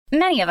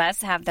Many of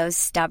us have those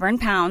stubborn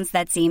pounds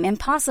that seem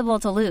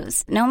impossible to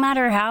lose, no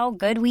matter how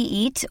good we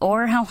eat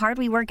or how hard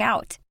we work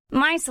out.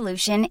 My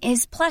solution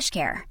is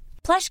PlushCare.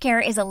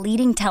 PlushCare is a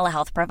leading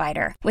telehealth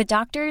provider with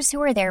doctors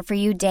who are there for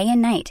you day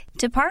and night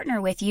to partner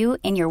with you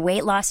in your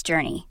weight loss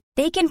journey.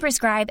 They can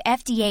prescribe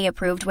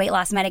FDA-approved weight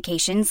loss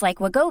medications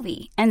like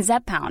Wegovy and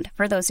Zepbound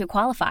for those who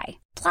qualify.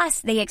 Plus,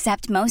 they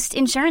accept most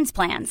insurance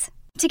plans.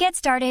 To get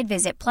started,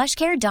 visit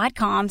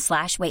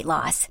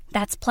plushcare.com/weightloss.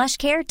 That's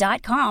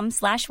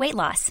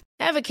plushcare.com/weightloss.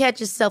 Ever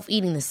catch yourself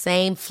eating the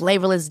same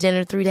flavorless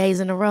dinner 3 days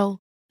in a row?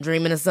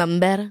 Dreaming of something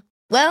better?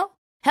 Well,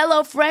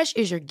 HelloFresh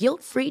is your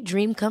guilt-free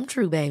dream come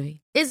true,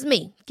 baby. It's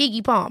me,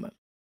 Keke Palmer.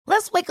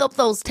 Let's wake up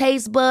those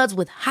taste buds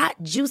with hot,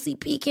 juicy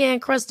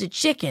pecan-crusted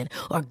chicken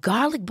or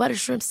garlic butter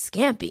shrimp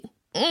scampi.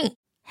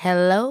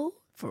 Hello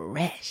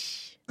Fresh.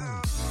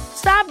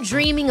 Stop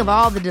dreaming of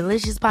all the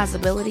delicious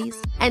possibilities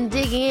and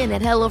dig in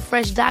at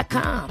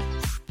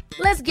HelloFresh.com.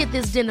 Let's get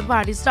this dinner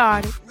party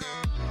started.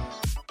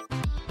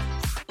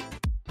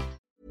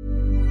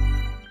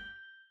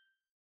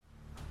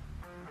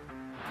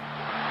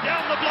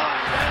 Down the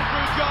blind,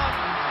 Andrew John.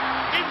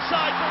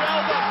 Inside for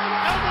Elba.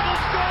 Elba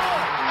will score.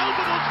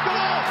 Elba will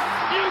score.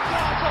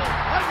 Newcastle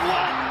have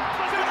won.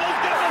 Fiddler's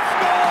going to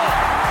score.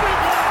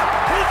 Fiddler,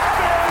 it's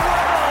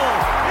farewell.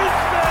 It's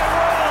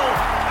farewell.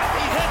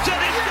 He hits it.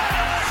 He's got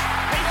it.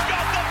 He's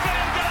got the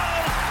field goal.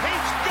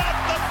 He's got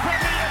the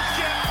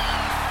premiership.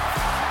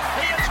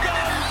 He has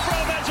gone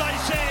from, as I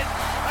said,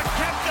 a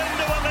captain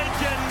to a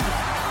legend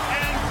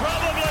and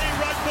probably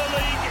rugby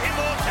league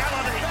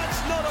immortality.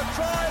 That's not a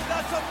try.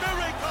 That's a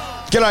miracle.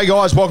 G'day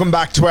guys, welcome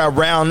back to our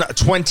round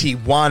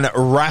 21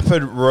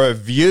 rapid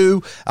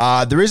review.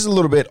 There is a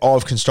little bit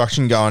of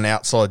construction going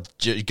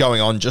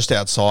on just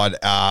outside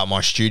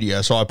my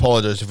studio, so I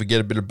apologise if we get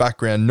a bit of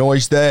background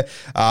noise there,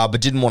 but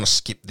didn't want to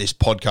skip this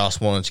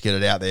podcast, wanted to get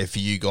it out there for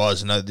you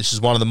guys. I know this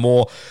is one of the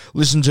more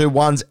listened to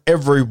ones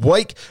every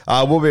week.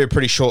 Will be a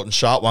pretty short and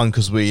sharp one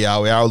because we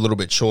are a little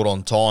bit short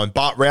on time,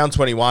 but round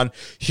 21,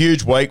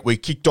 huge week. We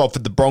kicked off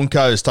with the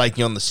Broncos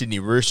taking on the Sydney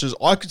Roosters.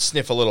 I could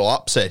sniff a little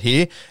upset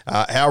here.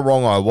 How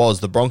wrong I was.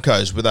 The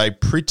Broncos with a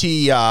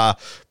pretty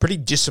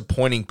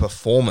disappointing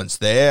performance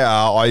there.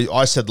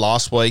 I said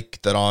last week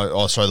that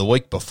the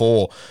week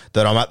before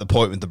that I'm at the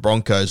point with the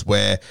Broncos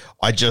where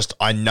I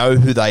know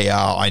who they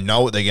are. I know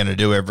what they're going to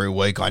do every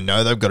week. I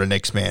know they've got a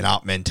next man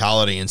up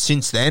mentality. And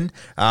since then,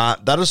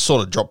 that has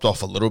sort of dropped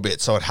off a little bit.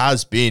 So it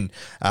has been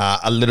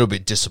a little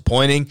bit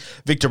disappointing.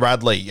 Victor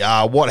Radley,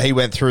 what he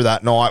went through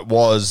that night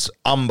was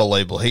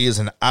unbelievable. He is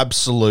an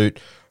absolute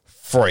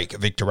freak,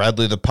 Victor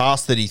Radley. The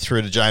pass that he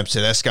threw to James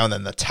Tedesco and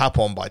then the tap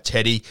on by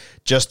Teddy,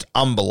 just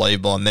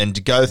unbelievable. And then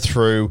to go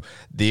through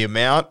the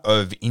amount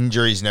of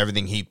injuries and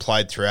everything he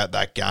played throughout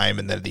that game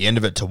and then at the end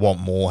of it to want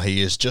more,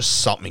 he is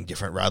just something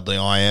different, Radley.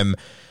 I am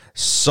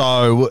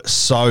so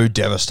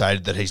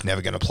devastated that he's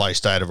never going to play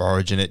State of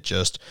Origin. It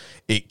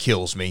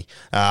kills me.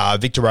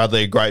 Victor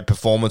Radley, a great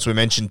performance. We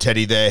mentioned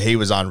Teddy there. He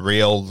was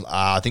unreal.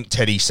 I think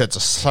Teddy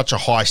sets such a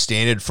high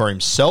standard for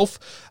himself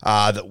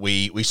that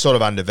we sort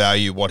of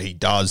undervalue what he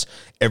does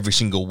every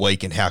single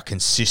week and how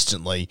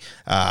consistently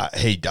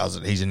he does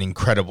it. He's an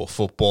incredible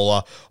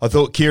footballer. I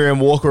thought Kieran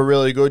Walker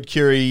really good.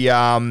 Kiri,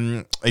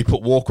 he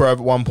put Walker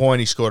over at one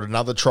point. He scored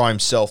another try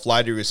himself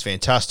later. He was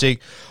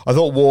fantastic. I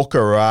thought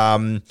Walker,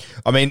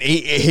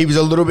 he was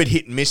a little bit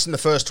hit and miss in the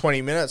first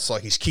 20 minutes.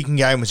 Like, his kicking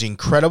game was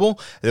incredible.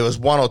 There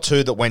was one or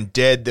two that went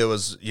dead. There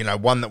was,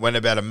 one that went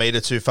about a metre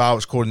too far,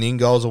 was caught in the in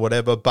goals or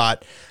whatever.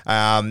 But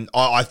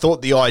I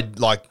thought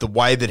the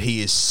way that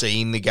he is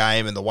seeing the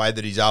game and the way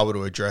that he's able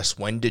to address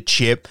when to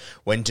chip,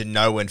 when to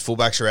know when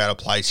fullbacks are out of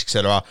place,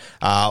 etc.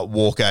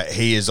 Walker,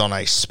 he is on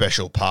a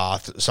special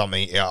path.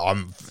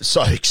 I'm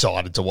so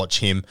excited to watch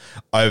him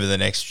over the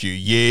next few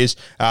years.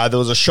 There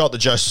was a shot that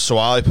Joseph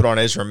Suwali put on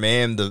Ezra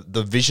Mam.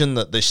 The vision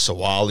that this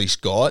Suwali's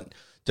got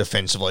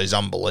defensively is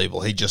unbelievable.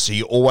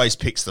 He always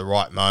picks the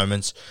right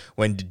moments,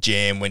 when to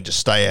jam, when to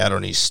stay out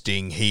on his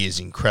sting. He is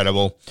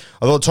incredible.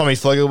 I thought Tommy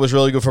Flegler was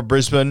really good for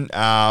Brisbane.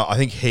 I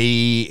think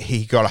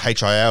he got a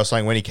HIA or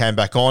something when he came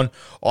back on.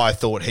 I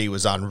thought he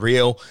was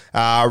unreal.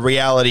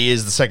 Reality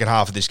is the second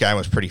half of this game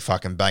was pretty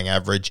fucking bang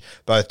average.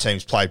 Both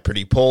teams played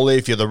pretty poorly.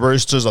 If you're the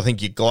Roosters, I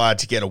think you're glad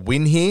to get a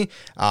win here,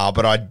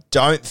 but I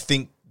don't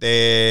think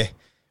they're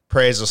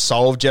prayers are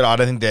solved yet. I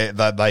don't think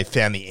they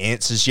found the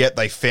answers yet.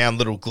 They found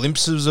little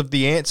glimpses of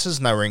the answers,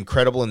 and they were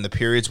incredible in the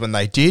periods when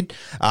they did.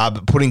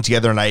 But putting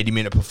together an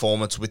 80-minute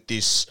performance with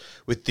this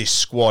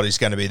squad is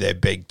going to be their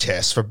big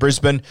test. For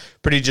Brisbane,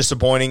 pretty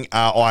disappointing.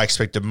 I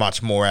expected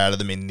much more out of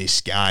them in this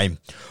game.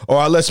 All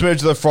right, let's move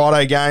to the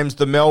Friday games.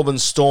 The Melbourne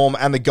Storm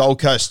and the Gold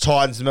Coast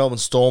Titans. The Melbourne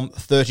Storm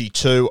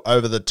 32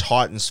 over the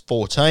Titans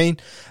 14.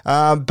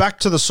 Back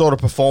to the sort of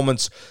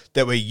performance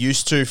that we're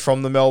used to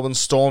from the Melbourne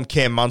Storm.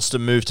 Cam Munster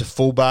moved to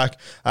fullback,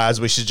 as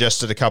we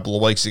suggested a couple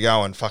of weeks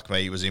ago, and fuck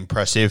me, he was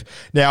impressive.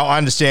 Now, I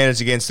understand it's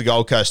against the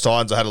Gold Coast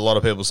Titans. I had a lot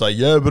of people say,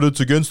 yeah, but it's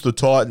against the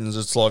Titans.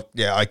 It's like,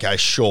 yeah, okay,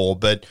 sure,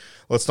 but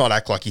let's not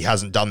act like he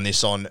hasn't done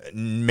this on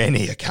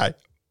many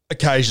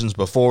occasions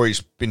before. He's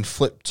been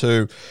flipped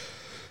to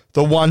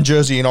the one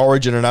jersey in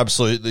Origin and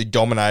absolutely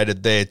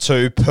dominated there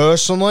too.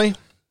 Personally,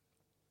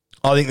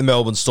 I think the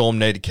Melbourne Storm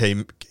need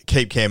to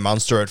keep Cam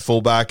Munster at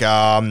fullback.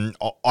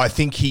 I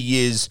think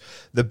he is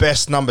the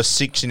best number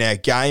 6 in our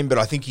game, but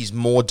I think he's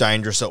more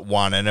dangerous at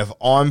 1. And if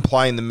I'm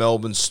playing the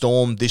Melbourne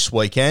Storm this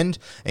weekend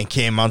and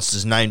Cam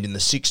Munster's named in the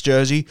 6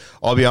 jersey,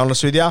 I'll be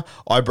honest with you,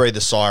 I breathe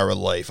a sigh of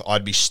relief.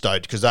 I'd be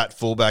stoked because that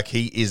fullback,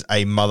 he is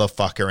a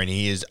motherfucker and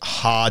he is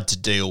hard to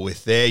deal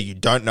with there. You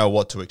don't know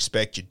what to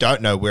expect. You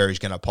don't know where he's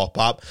going to pop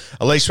up.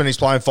 At least when he's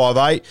playing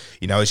 5'8",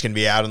 you know he's going to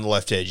be out on the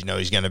left edge. You know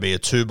he's going to be a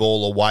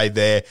 2-ball away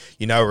there.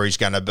 You know where he's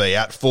going to be.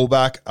 At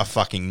fullback, a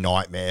fucking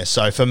nightmare.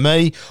 So for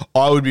me,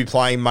 I would be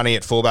playing money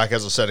at fullback,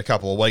 as I said a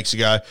couple of weeks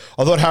ago.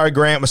 I thought Harry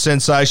Grant was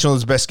sensational. It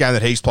was the best game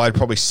that he's played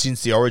probably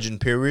since the Origin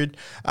period,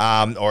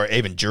 or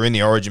even during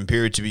the Origin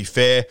period, to be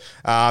fair.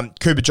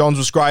 Cooper Johns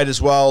was great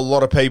as well. A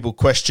lot of people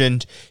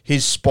questioned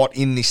his spot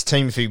in this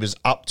team, if he was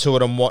up to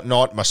it and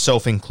whatnot,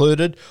 myself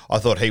included. I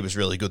thought he was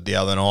really good the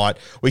other night.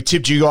 We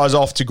tipped you guys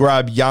off to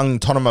grab young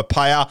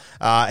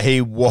Tonomapea.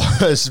 He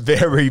was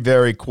very,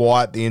 very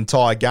quiet the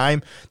entire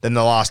game. Then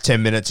the last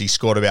 10 minutes, he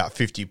scored about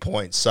 50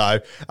 points. So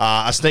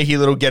a sneaky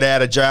little get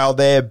out of jail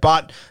there,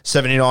 but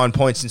 79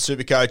 points in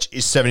Supercoach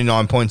is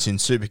 79 points in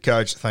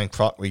Supercoach. Thank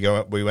fuck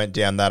we went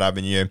down that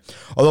avenue.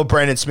 I thought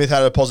Brandon Smith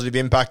had a positive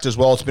impact as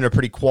well. It's been a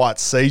pretty quiet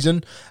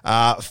season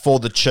for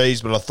the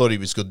Cheese, but I thought he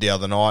was good the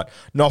other night.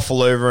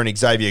 Nofaluva and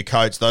Xavier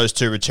Coates, those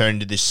two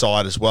returned to this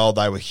side as well.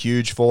 They were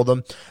huge for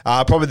them.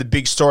 Probably the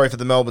big story for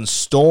the Melbourne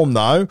Storm,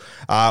 though,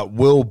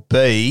 will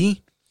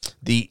be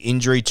the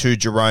injury to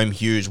Jerome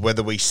Hughes,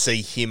 whether we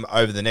see him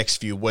over the next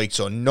few weeks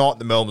or not.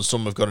 The Melbourne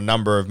Storm have got a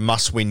number of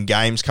must-win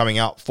games coming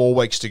up, 4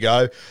 weeks to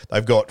go.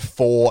 They've got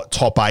 4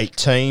 top 8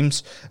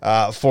 teams,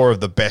 4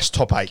 of the best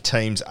top 8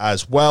 teams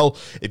as well.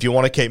 If you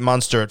want to keep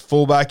Munster at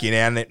fullback, you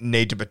now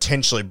need to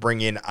potentially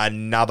bring in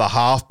another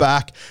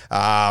halfback.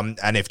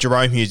 And if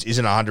Jerome Hughes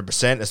isn't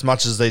 100%, as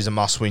much as these are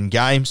must-win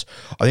games,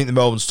 I think the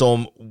Melbourne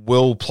Storm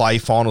will play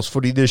finals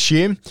footy this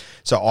year.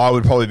 So I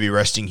would probably be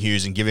resting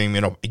Hughes and giving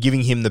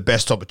him the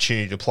best opportunity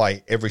to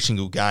play every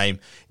single game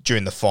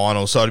during the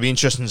final. So it'd be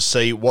interesting to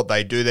see what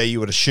they do there. You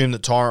would assume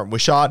that Tyrant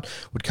Wishart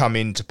would come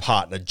in to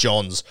partner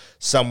Johns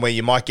somewhere.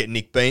 You might get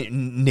Nick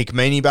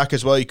Meaney back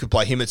as well. You could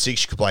play him at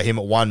 6, you could play him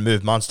at 1,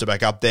 move Munster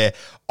back up there.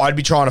 I'd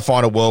be trying to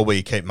find a world where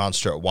you keep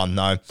Munster at 1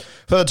 though.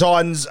 For the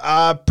Titans,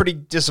 pretty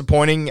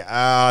disappointing.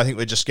 I think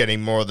we're just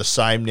getting more of the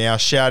same now.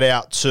 Shout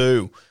out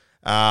to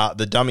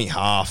the dummy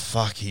half.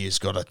 Fuck, he has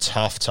got a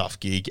tough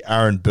gig.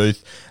 Aaron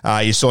Booth.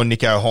 You saw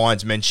Nico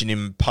Hines mention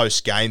him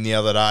post-game the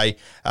other day.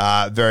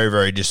 Very,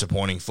 very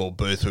disappointing for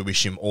Booth. We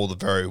wish him all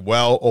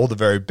the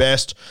very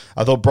best.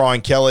 I thought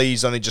Brian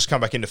Kelly's only just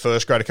come back into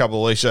first grade a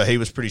couple of weeks ago. He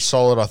was pretty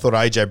solid. I thought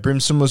AJ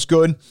Brimson was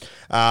good.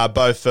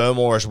 Bo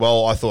Fermor as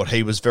well. I thought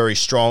he was very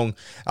strong.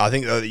 I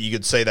think that you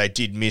could see they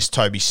did miss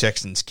Toby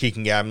Sexton's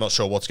kicking game. I'm not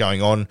sure what's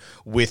going on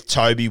with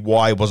Toby,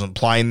 why he wasn't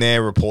playing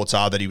there. Reports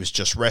are that he was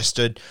just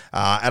rested.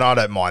 And I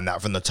don't mind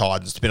that from the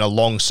Titans. It's been a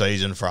long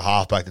season for a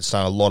halfback that's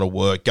done a lot of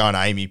work. Going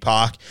to Amy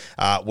Park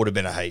would have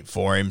been a heap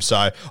for him.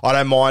 So I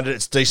don't mind it.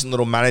 It's decent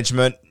little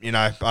management. You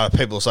know,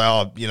 people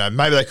say,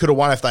 maybe they could have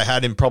won if they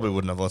had him. Probably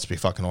wouldn't have, let's be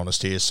fucking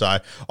honest here. So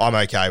I'm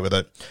okay with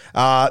it.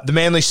 The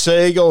Manly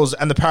Seagulls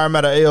and the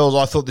Parramatta Eels,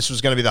 I thought this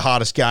was going to be the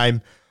hardest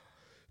game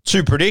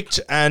to predict,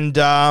 and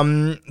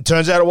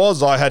turns out it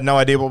was. I had no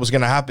idea what was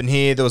going to happen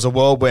here. There was a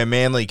world where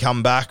Manly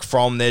come back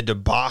from their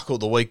debacle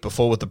the week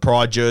before with the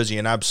Pride jersey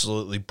and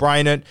absolutely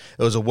brain it.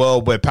 There was a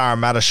world where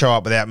Parramatta show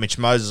up without Mitch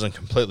Moses and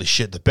completely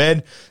shit the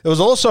bed. There was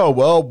also a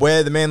world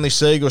where the Manly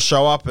Seagulls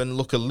show up and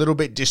look a little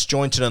bit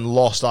disjointed and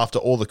lost after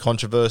all the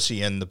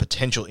controversy and the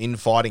potential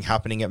infighting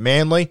happening at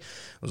Manly.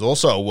 There was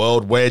also a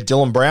world where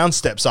Dylan Brown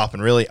steps up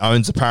and really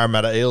owns the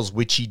Parramatta Eels,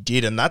 which he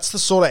did, and that's the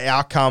sort of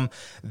outcome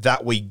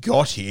that we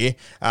got here.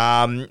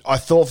 I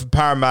thought for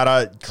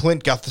Parramatta,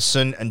 Clint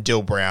Gutherson and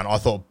Dill Brown, I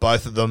thought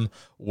both of them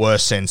were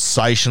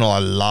sensational. I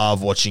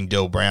love watching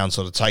Dill Brown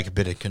sort of take a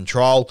bit of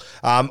control.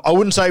 I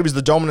wouldn't say he was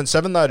the dominant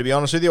 7, though, to be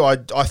honest with you. I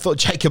thought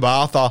Jacob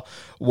Arthur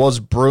was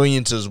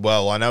brilliant as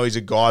well. I know he's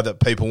a guy that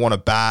people want to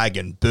bag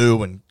and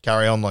boo and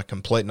carry on like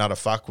complete and utter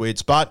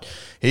fuckwits, but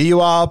here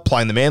you are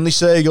playing the Manly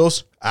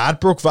Seagulls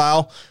at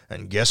Brookvale,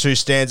 and guess who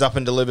stands up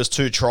and delivers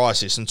 2 try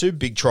assists, and 2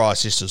 big try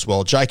assists as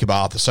well, Jacob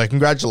Arthur. So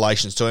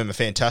congratulations to him, a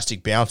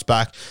fantastic bounce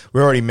back.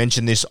 We already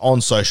mentioned this on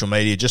social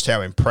media, just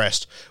how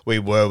impressed we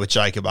were with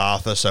Jacob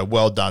Arthur, so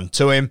well done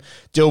to him.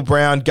 Dill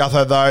Brown,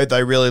 Gutho, though,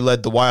 they really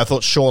led the way. I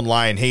thought Sean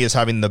Lane, he is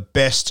having the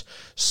best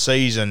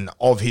season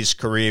of his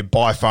career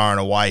by far and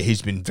away.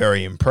 He's been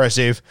very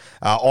impressive.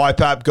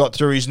 IPAP got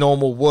through his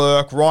normal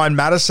work. Ryan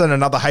Madison,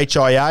 another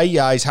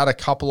HIA. He's had a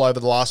couple over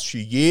the last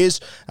few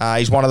years.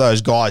 He's one of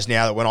those guys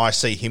now that when I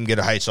see him get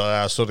a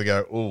HIA, I sort of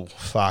go, oh,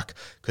 fuck.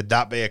 Could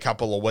that be a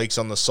couple of weeks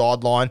on the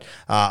sideline?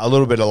 A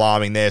little bit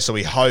alarming there. So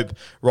we hope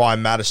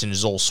Ryan Madison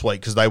is all sweet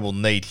because they will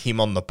need him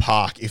on the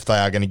park if they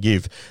are going to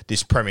give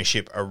this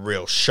premiership a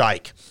real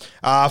shake.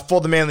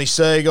 For the Manly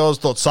Seagulls,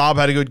 thought Saab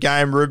had a good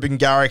game. Ruben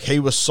Garrick, he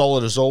was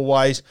solid as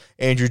always.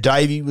 Andrew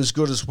Davey was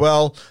good as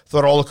well.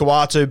 Thought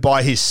Olakau'atu,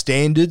 by his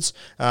standards,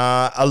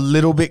 a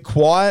little bit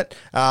quiet,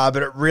 but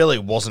it really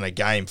wasn't a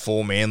game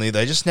for Manly.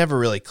 They just never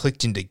really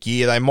clicked into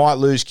gear. They might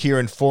lose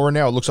Kieran Foran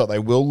now. It looks like they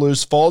will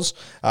lose Foz.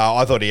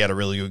 I thought he had a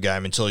really good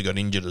game until he got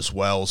injured as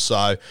well.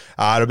 So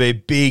it'll be a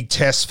big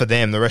test for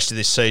them the rest of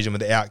this season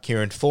without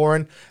Kieran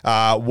Foran.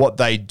 What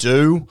they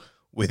do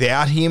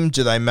without him,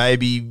 do they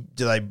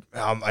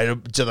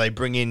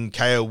bring in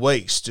KO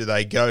Weeks? Do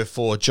they go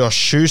for Josh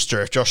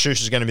Schuster? If Josh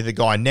Schuster is going to be the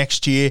guy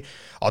next year,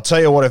 I'll tell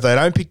you what, if they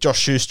don't pick Josh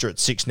Schuster at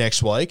 6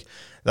 next week,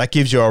 that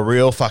gives you a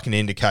real fucking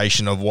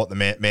indication of what the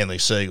Manly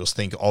Seagulls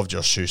think of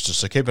Josh Schuster.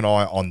 So keep an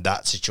eye on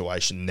that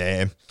situation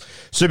there.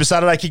 Super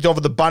Saturday kicked off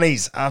with the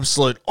Bunnies'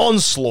 absolute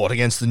onslaught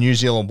against the New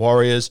Zealand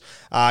Warriors.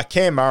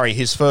 Cam Murray,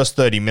 his first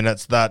 30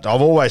 minutes, that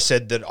I've always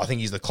said that I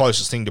think he's the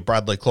closest thing to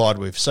Bradley Clyde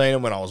we've seen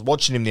him. When I was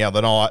watching him the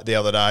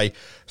other day,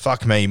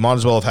 fuck me, might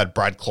as well have had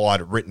Brad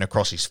Clyde written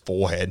across his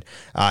forehead.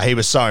 He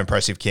was so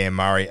impressive, Cam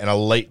Murray, an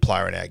elite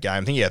player in our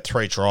game. I think he had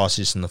 3 try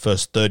assists in the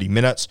first 30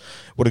 minutes.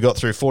 Would have got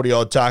through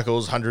 40-odd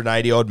tackles,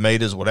 180-odd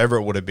metres, whatever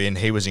it would have been.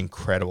 He was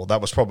incredible. That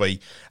was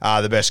probably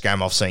the best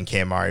game I've seen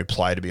Cam Murray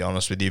play, to be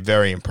honest with you.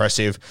 Very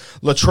impressive.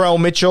 Latrell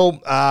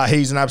Mitchell,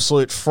 he's an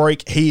absolute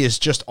freak. He is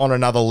just on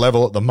another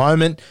level at the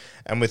moment.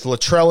 And with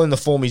Latrell in the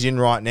form he's in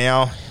right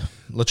now,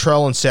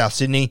 Latrell and South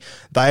Sydney,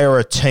 they are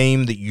a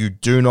team that you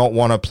do not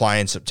want to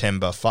play in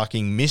September.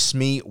 Fucking miss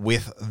me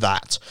with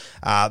that.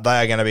 They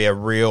are going to be a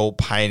real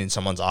pain in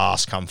someone's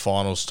ass come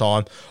finals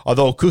time. I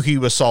thought Cookie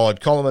was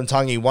solid. Colin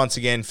Tungy, once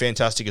again,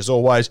 fantastic as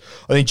always.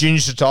 I think Junior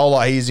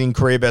Satola, he's in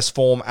career best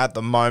form at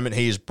the moment.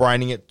 He is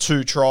braining it.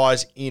 2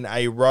 tries in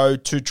a row,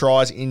 2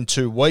 tries in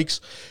 2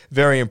 weeks.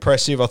 Very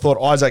impressive. I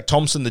thought Isaac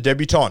Thompson, the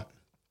debutant,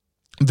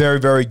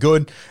 very, very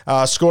good.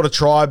 Scored a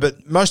try,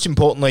 but most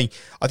importantly,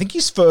 I think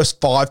his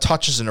first 5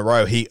 touches in a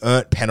row, he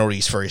earned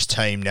penalties for his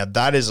team. Now,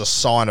 that is a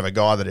sign of a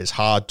guy that is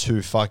hard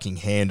to fucking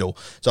handle.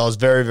 So I was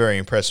very, very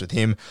impressed with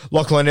him.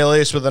 Lachlan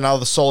Ilias with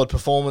another solid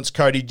performance.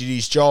 Cody did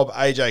his job.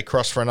 AJ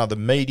Cross for another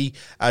meaty,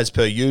 as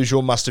per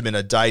usual. Must have been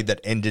a day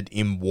that ended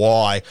in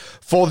Y.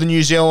 For the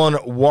New Zealand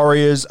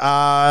Warriors,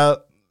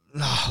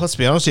 let's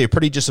be honest here,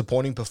 pretty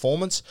disappointing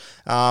performance.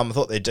 I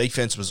thought their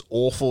defense was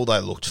awful. They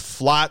looked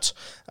flat.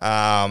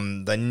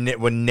 They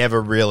were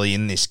never really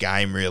in this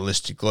game,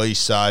 realistically.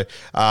 So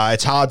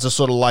it's hard to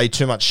sort of lay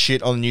too much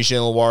shit on the New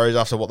Zealand Warriors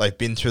after what they've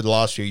been through the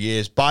last few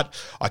years. But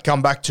I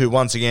come back to,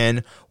 once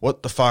again,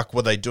 what the fuck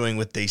were they doing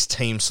with these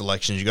team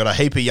selections? You've got a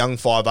heap of young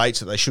 5'8s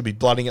that they should be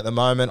blooding at the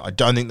moment. I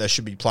don't think they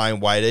should be playing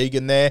Wade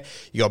Egan there.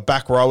 You got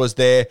back rowers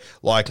there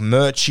like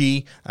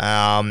Murchie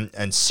and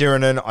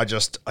Sirinen.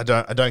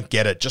 I don't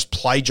get it. Just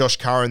play Josh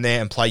Curran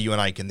there and play Ewan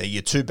Aiken there.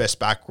 Your 2 best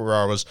back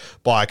rowers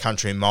by a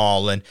country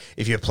mile. And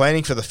if you're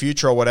planning for the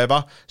future or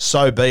whatever,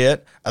 so be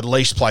it. At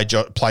least play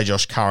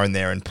Josh Curran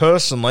there. And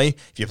personally,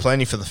 if you're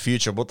planning for the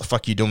future, what the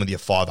fuck are you doing with your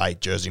 5'8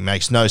 jersey?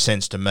 Makes no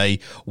sense to me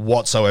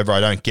whatsoever. I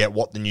don't get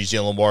what the New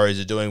Zealand Warriors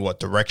are doing, what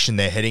direction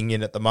they're heading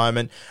in at the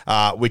moment,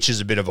 which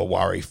is a bit of a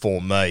worry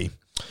for me.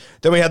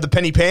 Then we had the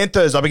Penny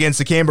Panthers up against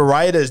the Canberra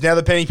Raiders. Now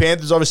the Penny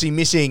Panthers obviously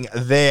missing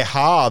their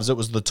halves. It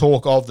was the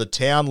talk of the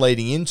town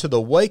leading into the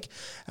week.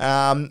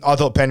 I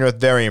thought Penrith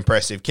very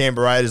impressive.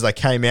 Canberra Raiders, they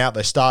came out,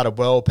 they started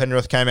well.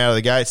 Penrith came out of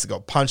the gates, they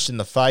got punched in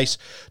the face.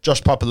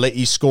 Josh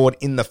Papali'i scored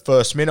in the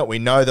first minute. We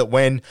know that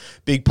when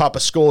Big Papa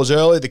scores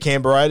early, the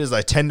Canberra Raiders,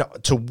 they tend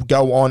to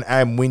go on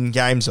and win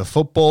games of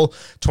football.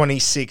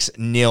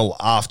 26-0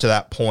 after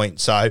that point.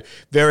 So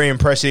very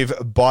impressive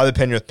by the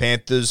Penrith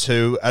Panthers,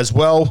 who as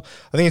well,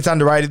 I think it's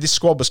underrated. This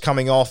squad was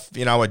coming off,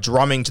 a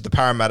drumming to the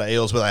Parramatta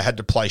Eels where they had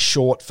to play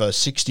short for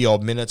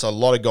 60-odd minutes. A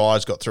lot of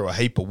guys got through a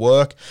heap of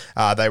work.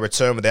 They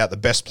returned without the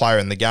best player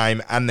in the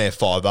game and their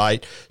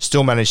 5'8".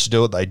 Still managed to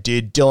do what they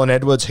did. Dylan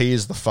Edwards, he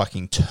is the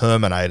fucking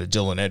Terminator,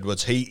 Dylan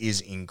Edwards. He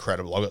is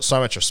incredible. I've got so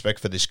much respect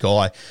for this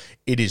guy.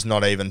 It is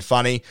not even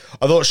funny.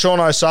 I thought Sean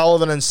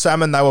O'Sullivan and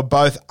Salmon, they were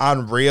both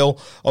unreal.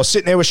 I was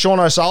sitting there with Sean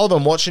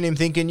O'Sullivan watching him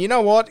thinking, you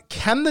know what?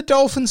 Can the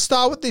Dolphins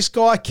start with this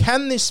guy?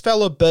 Can this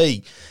fella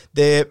be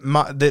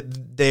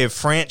their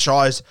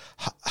franchise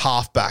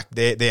halfback,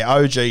 their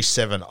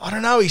OG7? I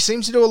don't know. He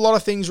seems to do a lot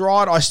of things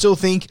right. I still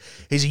think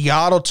he's a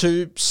yard or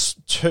two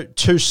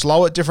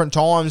slow at different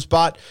times,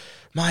 but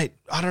mate,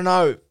 I don't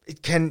know.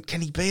 Can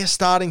he be a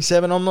starting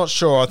 7? I'm not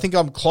sure. I think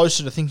I'm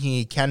closer to thinking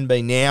he can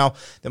be now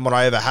than what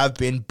I ever have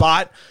been.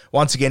 But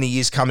once again, he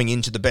is coming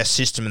into the best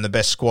system and the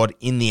best squad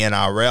in the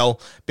NRL.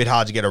 Bit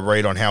hard to get a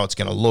read on how it's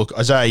going to look.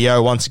 Isaiah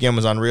Yeo once again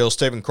was unreal.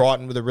 Stephen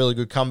Crichton with a really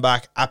good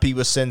comeback. Appy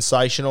was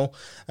sensational.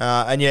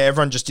 And yeah,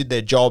 everyone just did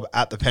their job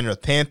at the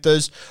Penrith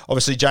Panthers.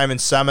 Obviously, Jamin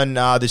Salmon,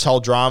 this whole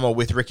drama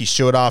with Ricky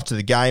Stewart after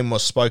the game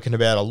was spoken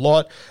about a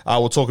lot.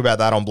 We'll talk about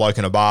that on Bloke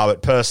in a Bar.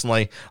 But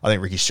personally, I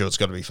think Ricky Stewart's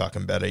got to be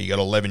fucking better. You got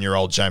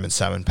 11-year-old Jamin Raymond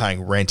Salmon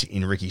paying rent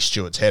in Ricky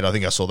Stewart's head. I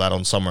think I saw that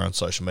on somewhere on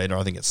social media.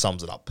 I think it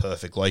sums it up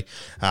perfectly.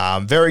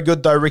 Very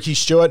good, though, Ricky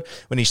Stewart.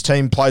 When his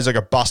team plays like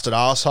a busted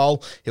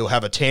arsehole, he'll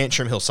have a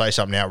tantrum, he'll say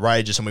something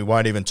outrageous, and we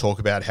won't even talk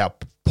about how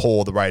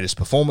poor the Raiders'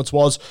 performance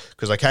was,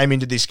 because they came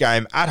into this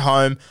game at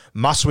home,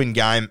 must-win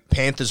game.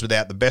 Panthers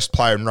without the best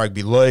player in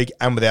rugby league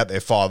and without their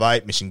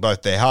 5'8", missing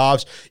both their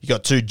halves. You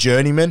got two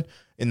journeymen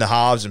in the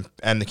halves,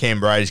 and the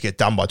Canberra Raiders get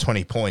done by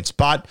 20 points.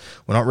 But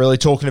we're not really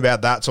talking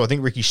about that, so I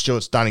think Ricky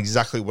Stewart's done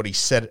exactly what he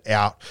set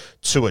out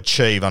to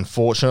achieve,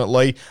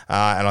 unfortunately,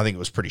 and I think it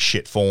was pretty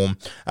shit form.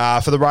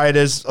 For the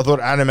Raiders, I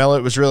thought Adam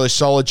Elliott was really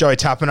solid. Joey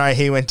Tapine,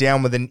 he went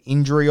down with an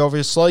injury,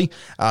 obviously,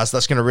 so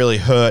that's going to really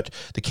hurt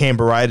the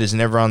Canberra Raiders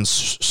and everyone's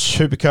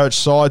Supercoach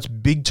sides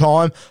big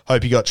time.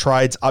 Hope you got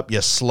trades up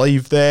your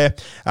sleeve there.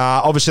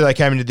 Obviously, they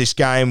came into this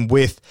game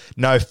with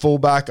no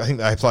fullback. I think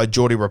they played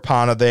Jordy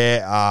Rapana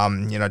there.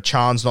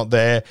 Chan's not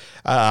there.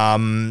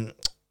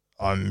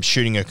 I'm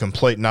shooting a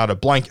complete and utter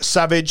blank.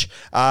 Savage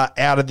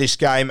out of this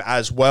game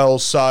as well.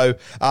 So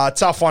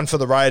tough one for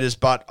the Raiders,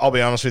 but I'll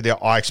be honest with you,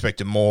 I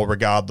expected more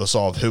regardless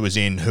of who was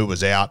in, who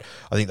was out.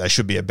 I think they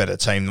should be a better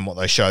team than what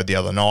they showed the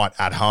other night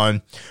at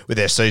home with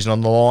their season on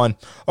the line.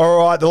 All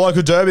right, the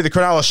local derby, the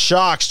Cronulla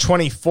Sharks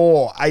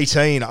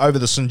 24-18 over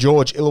the St.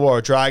 George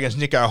Illawarra Dragons.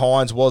 Nicho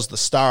Hynes was the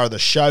star of the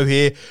show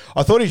here.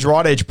 I thought his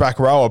right edge back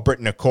rower,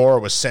 Britton Okora,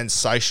 was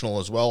sensational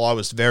as well. I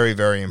was very,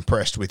 very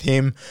impressed with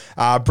him.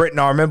 Britton,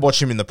 I remember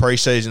watching him in the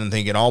preseason and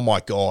thinking, oh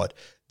my God,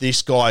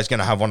 this guy is going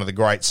to have one of the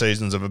great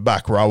seasons of a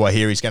back rower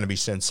here. He's going to be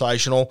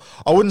sensational.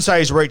 I wouldn't say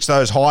he's reached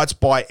those heights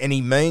by any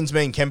means.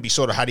 Me and Kempy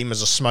sort of had him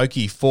as a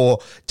smoky for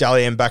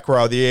Dally M back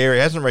row of the year. He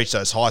hasn't reached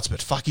those heights,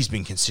 but fuck, he's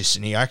been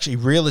consistent. He actually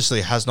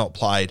realistically has not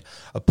played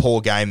a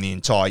poor game the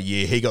entire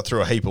year. He got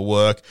through a heap of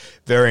work.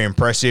 Very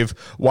impressive.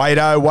 Wade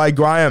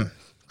Graham,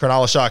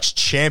 Cronulla Sharks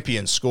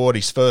champion, scored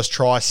his first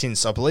try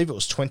since, I believe it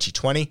was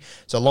 2020.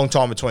 It's a long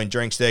time between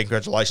drinks there.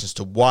 Congratulations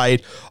to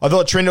Wade. I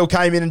thought Trindle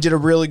came in and did a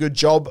really good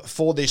job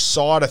for this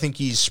side. I think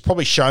he's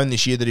probably shown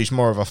this year that he's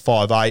more of a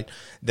 5'8"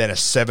 than a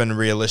 7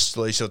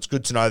 realistically, so it's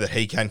good to know that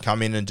he can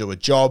come in and do a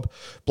job.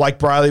 Blake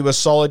Brayley was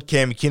solid.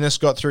 Cam McInnes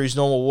got through his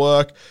normal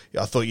work.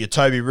 I thought your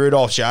Toby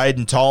Rudolphs, your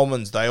Aiden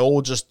Tolmans, they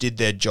all just did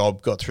their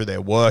job, got through their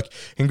work.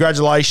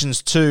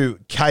 Congratulations to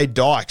Cade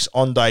Dykes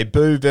on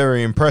debut.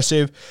 Very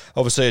impressive.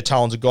 Obviously a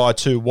talented guy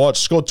to watch.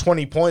 Scored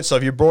 20 points, so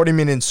if you brought him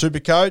in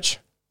Supercoach,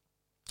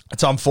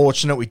 it's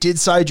unfortunate. We did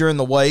say during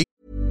the week.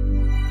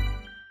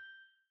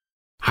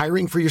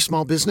 Hiring for your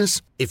small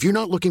business? If you're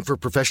not looking for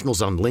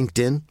professionals on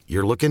LinkedIn,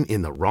 you're looking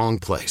in the wrong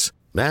place.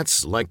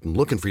 That's like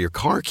looking for your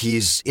car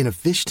keys in a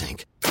fish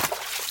tank.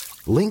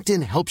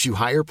 LinkedIn helps you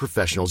hire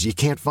professionals you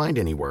can't find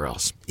anywhere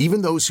else,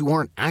 even those who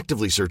aren't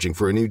actively searching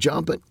for a new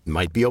job but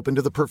might be open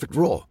to the perfect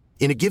role.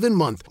 In a given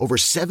month, over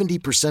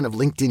 70% of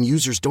LinkedIn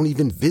users don't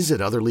even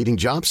visit other leading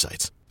job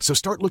sites. So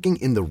start looking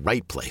in the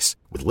right place.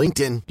 With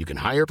LinkedIn, you can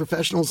hire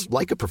professionals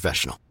like a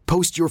professional.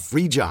 Post your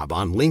free job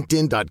on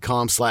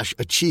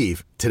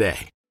linkedin.com/achieve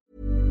today.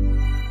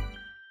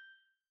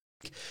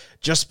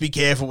 Just be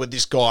careful with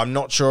this guy. I'm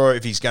not sure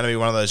if he's going to be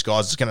one of those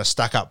guys that's going to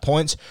stack up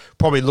points.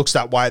 Probably looks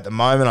that way at the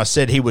moment. I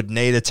said he would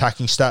need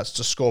attacking stats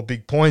to score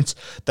big points.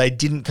 They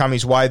didn't come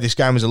his way. This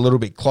game was a little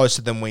bit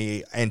closer than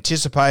we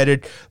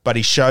anticipated, but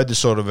he showed the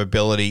sort of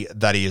ability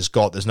that he has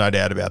got. There's no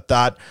doubt about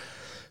that.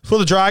 For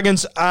the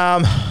Dragons,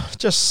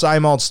 just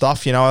same old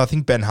stuff. I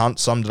think Ben Hunt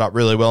summed it up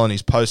really well in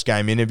his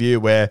post-game interview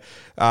where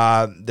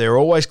they're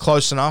always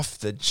close enough.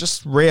 They're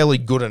just rarely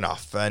good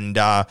enough. And,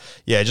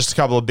 just a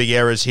couple of big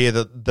errors here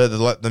that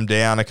let them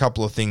down. A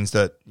couple of things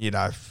that,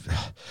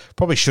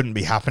 probably shouldn't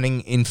be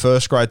happening in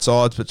first-grade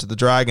sides, but to the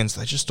Dragons,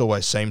 they just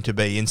always seem to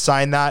be. In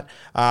saying that,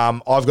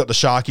 I've got the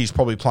Sharkies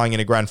probably playing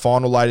in a grand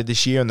final later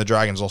this year, and the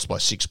Dragons lost by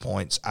 6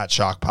 points at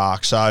Shark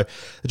Park. So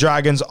the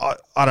Dragons,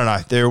 I don't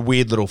know, they're a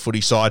weird little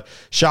footy side.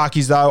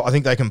 Sharkies, though, I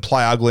think they can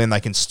play ugly and they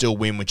can still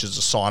win, which is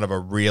a sign of a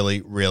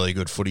really, really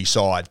good footy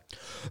side.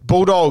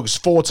 Bulldogs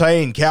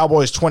 14,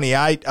 Cowboys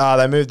 28.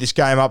 They moved this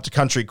game up to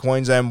Country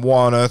Queensland.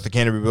 Why on earth the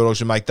Canterbury Bulldogs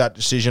would make that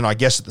decision? I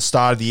guess at the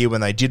start of the year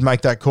when they did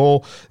make that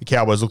call, the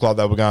Cowboys looked like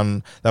they were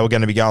going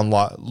to be going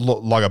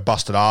like a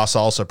busted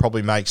arsehole, so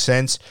probably makes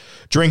sense.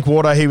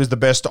 Drinkwater, he was the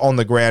best on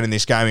the ground in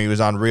this game. He was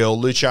unreal.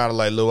 Luciano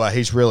Leilua,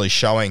 he's really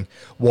showing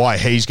why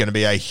he's going to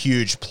be a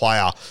huge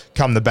player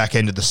come the back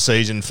end of the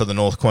season for the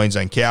North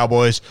Queensland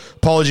Cowboys.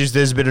 Apologies,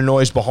 there's a bit of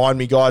noise behind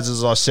me, guys,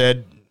 as I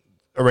said.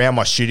 Around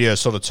my studio,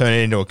 sort of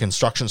turning into a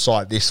construction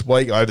site this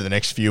week, over the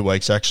next few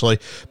weeks actually,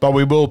 but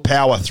we will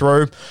power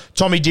through.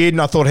 Tommy Dearden,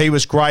 I thought he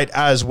was great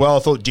as well. I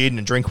thought Dearden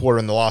and Drinkwater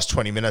in the last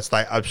 20 minutes,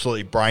 they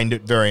absolutely brained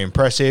it. Very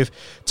impressive.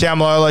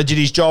 Taumalolo did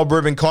his job.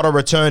 Ruben Cotter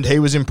returned. He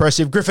was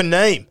impressive. Griffin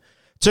Neame,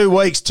 2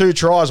 weeks, 2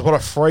 tries. What a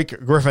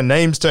freak Griffin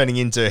Neame's turning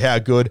into. How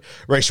good.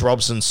 Rex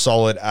Robson's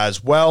solid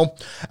as well.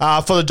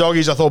 For the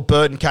Doggies, I thought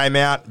Burton came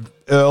out.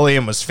 early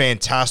and was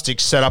fantastic.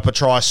 Set up a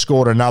try,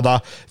 scored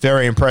another.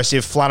 Very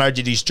impressive. Flano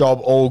did his job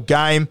all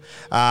game.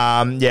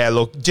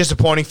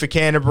 Disappointing for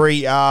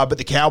Canterbury, but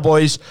the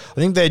Cowboys, I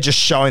think they're just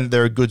showing that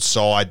they're a good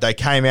side. They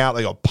came out,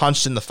 they got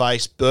punched in the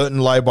face.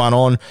 Burton laid one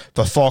on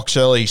for Fox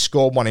early. He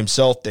scored one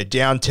himself. They're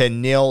down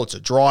 10-0. It's a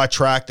dry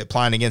track. They're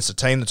playing against a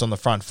team that's on the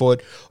front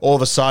foot. All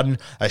of a sudden,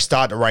 they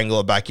start to wrangle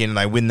it back in and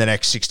they win the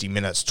next 60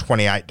 minutes,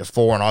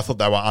 28-4. And I thought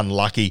they were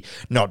unlucky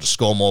not to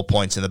score more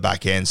points in the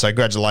back end. So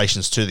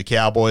congratulations to the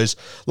Cowboys.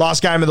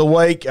 Last game of the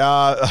week,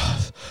 a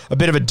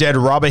bit of a dead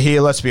rubber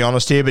here, let's be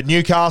honest here. But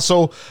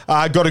Newcastle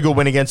got a good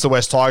win against the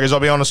West Tigers. I'll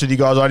be honest with you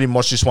guys, I didn't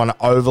watch this one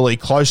overly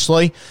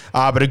closely,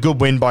 but a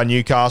good win by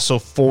Newcastle,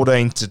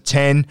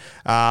 14-10.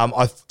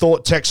 I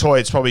thought Tex Hoy,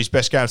 it's probably his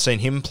best game I've seen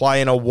him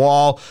play in a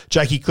while.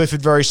 Jakey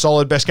Clifford, very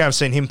solid. Best game I've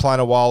seen him play in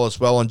a while as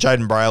well. And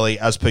Jaden Brayley,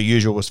 as per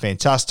usual, was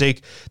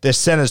fantastic. Their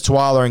centres,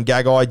 Tuala and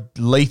Gagai,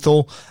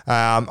 lethal.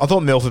 I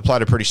thought Milford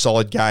played a pretty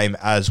solid game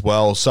as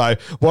well. So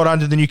what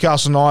under the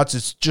Newcastle Knights,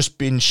 it's just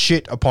been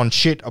shit upon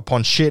shit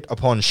upon shit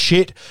upon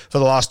shit for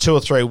the last 2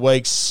 or 3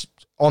 weeks.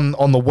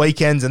 On the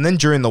weekends and then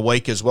during the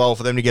week as well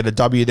for them to get a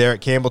W there at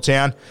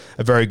Campbelltown.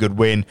 A very good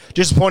win.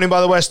 Disappointing by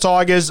the West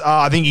Tigers.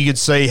 I think you could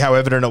see how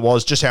evident it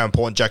was just how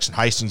important Jackson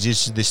Hastings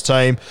is to this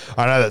team.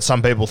 I know that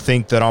some people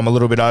think that I'm a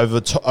little bit over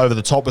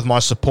the top with my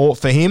support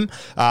for him,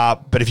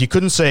 but if you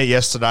couldn't see it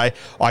yesterday,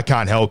 I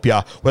can't help you.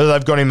 Whether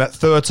they've got him at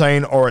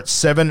 13 or at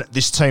 7,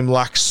 this team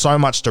lacks so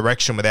much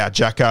direction without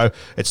Jacko.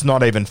 It's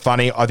not even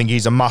funny. I think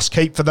he's a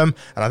must-keep for them,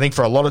 and I think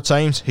for a lot of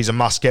teams, he's a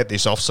must-get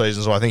this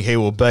offseason, so I think he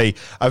will be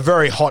a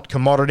very hot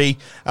commodity.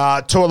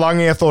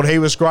 Tuolungi, I thought he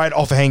was great.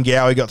 Offahang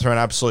Gao, he got through an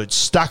absolute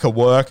stack of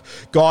work.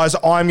 Guys,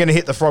 I'm going to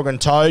hit the frog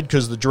and toad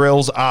because the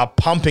drills are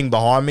pumping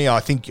behind me. I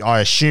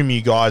assume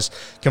you guys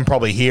can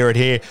probably hear it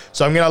here.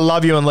 So I'm going to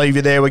love you and leave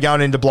you there. We're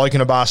going into Bloke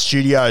in a Bar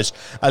Studios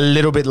a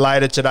little bit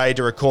later today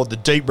to record the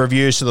deep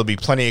review, so there'll be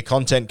plenty of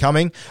content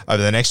coming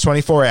over the next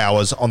 24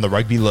 hours on the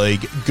Rugby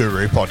League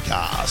Guru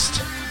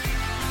podcast.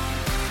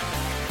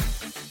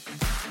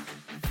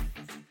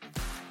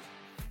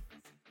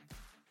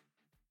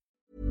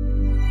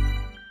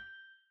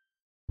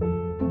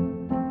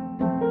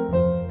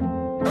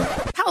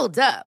 Hold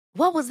up.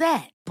 What was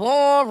that?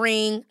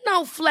 Boring.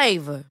 No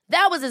flavor.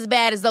 That was as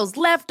bad as those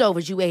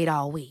leftovers you ate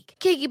all week.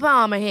 Keke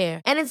Palmer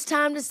here. And it's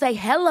time to say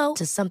hello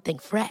to something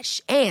fresh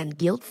and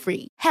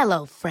guilt-free.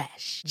 Hello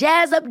Fresh.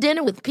 Jazz up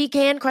dinner with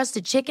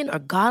pecan-crusted chicken or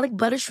garlic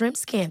butter shrimp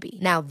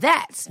scampi. Now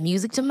that's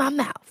music to my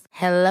mouth.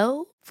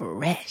 Hello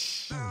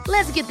Fresh.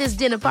 Let's get this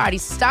dinner party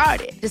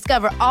started.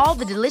 Discover all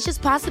the delicious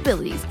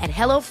possibilities at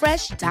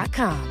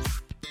HelloFresh.com.